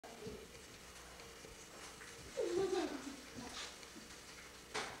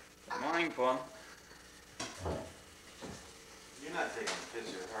morning, Paul. You're not taking a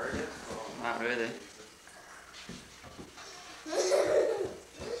picture, are you? Oh. Not really.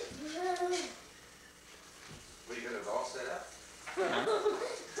 Well, you got it all set up? Yeah.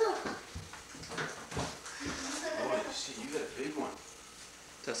 Holy shit, you got a big one.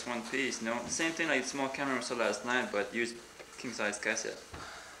 Just one piece, no? Same thing like small camera we saw last night, but use king size cassette.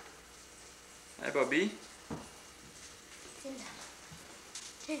 Hey, Bobby.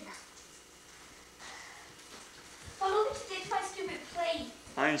 Oh, look at this, my stupid plate.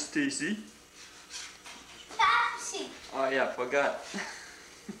 Hi, Stacy. Pepsi. Oh yeah, forgot.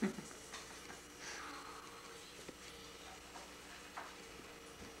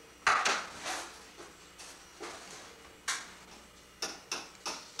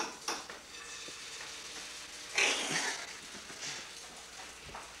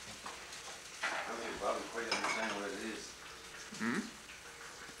 I don't think Bob would quite understand what it is. Hmm?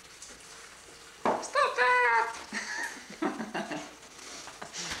 Stop that!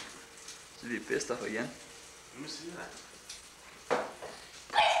 Should be pissed off again. Let me see that.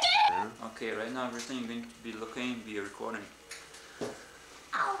 Okay, right now everything going to be looking, be recording.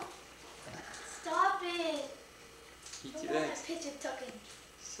 Ow! Stop it! Eat I your want eggs. a picture tucking.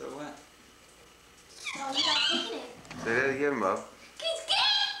 So what? No, you're not taking it. Say that again, Bob.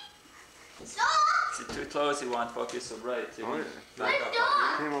 Stop! Is it too close? You want focus so bright. So you want Oh, back yeah.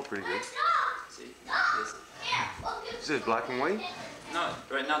 up. It came out pretty good. Stop! See? Stop! This. Here, look, Is this black and white? No,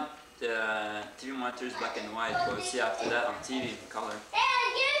 right now the TV monitor is black and white, but see after that on TV color. Hey,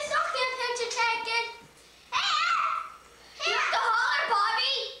 get a sucking picture taken. Hey! Here! The holler,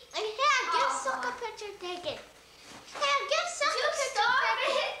 Bobby! And here, get a sucker picture taken. Here, get a sucker picture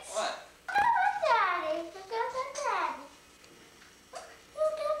taken. What? Look at Daddy. Look at Daddy.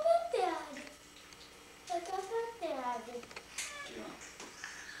 Look at Daddy. Look at Daddy. You know?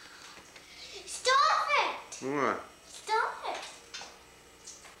 Stop it! What? Stop it!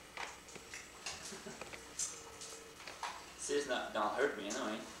 See, it's not don't hurt me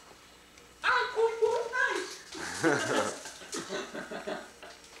anyway.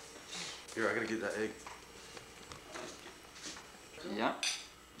 Here, I gotta get that egg. Yeah.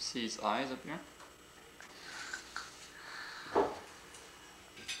 See his eyes up here?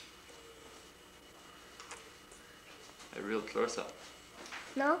 A real close up.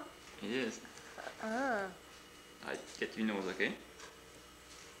 No? It is. I get your nose, okay?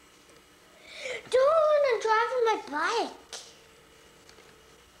 Don't want to drive on my bike.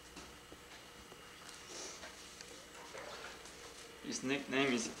 His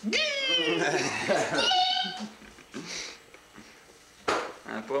nickname is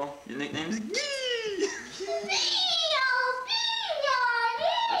Paul, your nickname is That's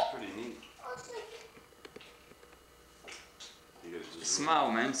pretty neat. You gotta just Smile,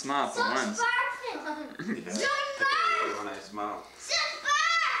 man, smile for once. Yeah. When I smile.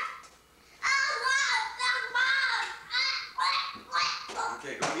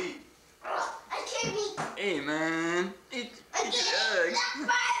 Okay, go eat. I can't eat. Hey, man, eat your eggs.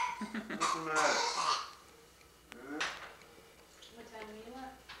 What's the matter? What time do you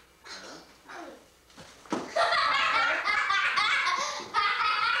want?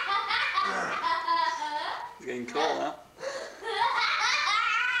 It's getting cold, huh?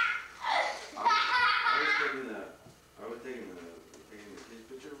 I was taking the kid's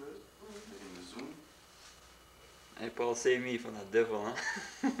picture of it. Taking the zoom. Hey, Paul, save me from that devil, huh?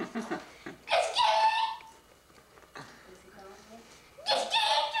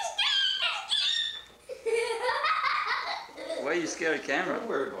 Why are you scared of camera? Don't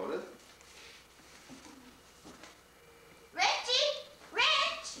worry about it. Rich!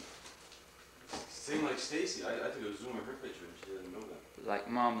 Same like Stacy. I took a zoom of her picture and she didn't know that. Like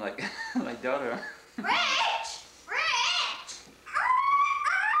mom, like like daughter. Rich! Probably.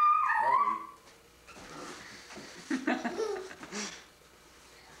 I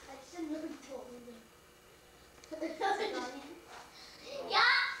shouldn't have told me.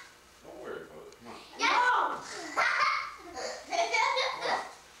 Yeah? Don't worry about it. Come on. Yeah.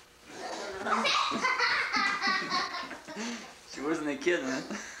 She wasn't a kid, man.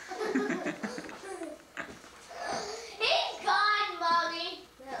 He's gone, Mommy.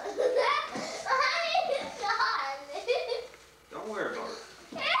 Honey, he's gone. Don't worry about it.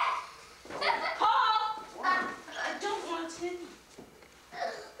 Paul! I don't want to. You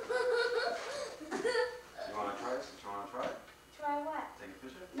want to try it? You want to try it? Try what? Take a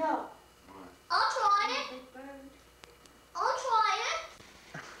picture? No. Why? I'll try it. Big bird. I'll try it.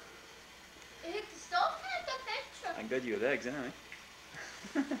 You can still take a picture. I got you legs anyway.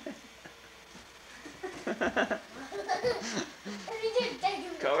 If you didn't take a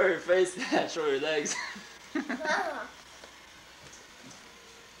Cover your face. Show your legs.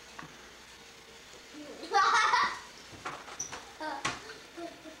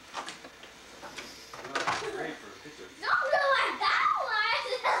 Great for a picture. Don't do like that one.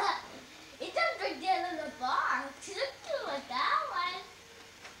 It doesn't drink down in the bar. Don't do like that one.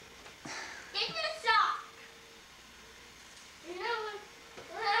 Give me a sock. You know what?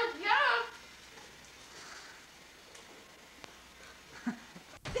 Yeah.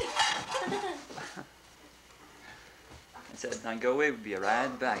 I said, now go away, we'll be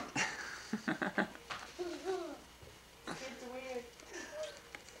right back. Kids are weird.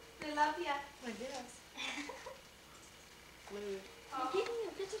 They love ya. I guess. Fluid. You're giving me a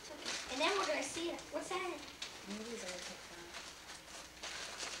picture token. And then we're gonna see it. What's that? Movies are like that.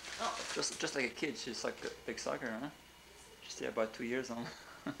 Oh, just like a kid, she's like a big soccer, huh? She's still about 2 years on.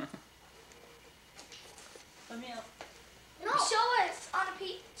 Let me out. No. Show us on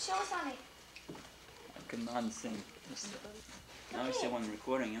a show us on it. I could not understand. Just, now I see one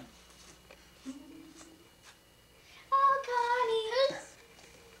recording, huh? Oh, Connie.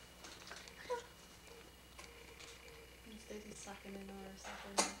 Stacy's sucking in or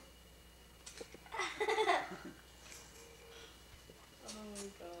something. Oh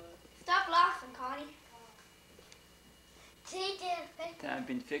god. Stop laughing, Connie. Take it. That have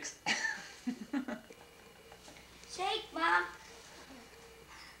been fixed. Shake, Mom.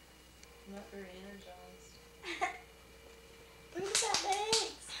 I'm not very energized. Look at that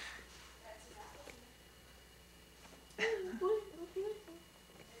legs.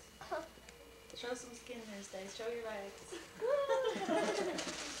 Show some skin there, Stace. Show your legs.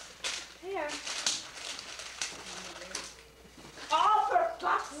 Here. Oh, for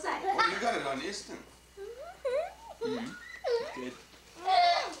fuck's sake. Oh, you got it on instant. Mm-hmm. Good.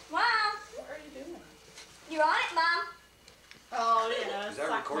 Mom. What are you doing? You're on it, Mom. Oh, yeah. Is that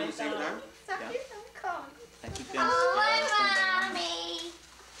suck recording my the same thumb. time? Suck Yeah. your thumb, Con. I could be on Oh, standby only. Mommy.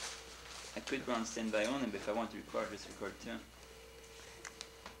 I could be on standby only, but if I want to record, just record too.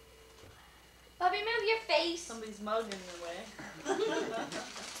 Bobby, move your face. Somebody's mugging your way.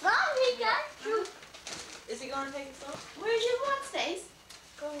 Mom, we got you. Is he going to take us off? Where's your one, Stace?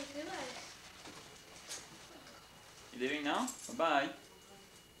 Go do it. You leaving now? Bye-bye.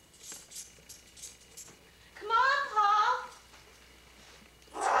 Come on, Paul.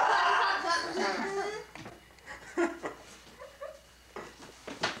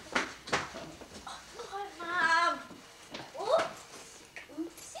 Mom. Oops.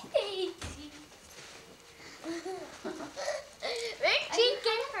 Oopsie daisy. We're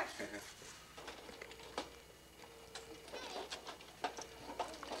cheating.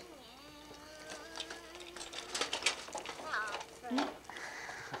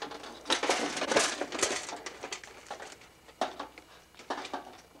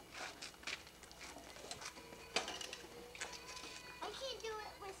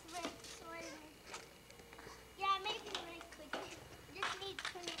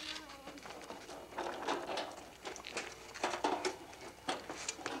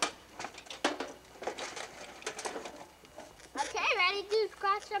 Okay, ready to do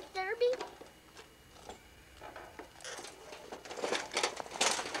cross-up derby?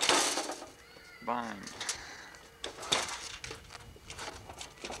 Bye.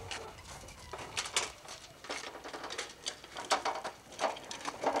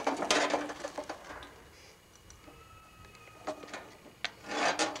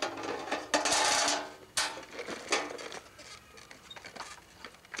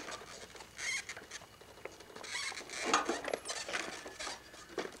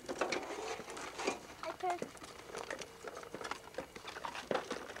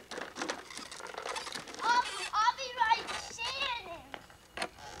 I'll be right standing.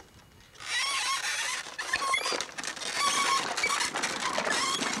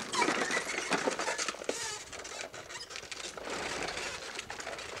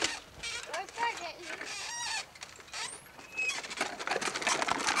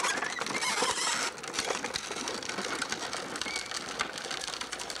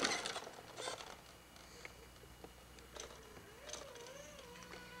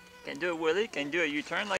 Can do it, Willie. Can do a U-turn like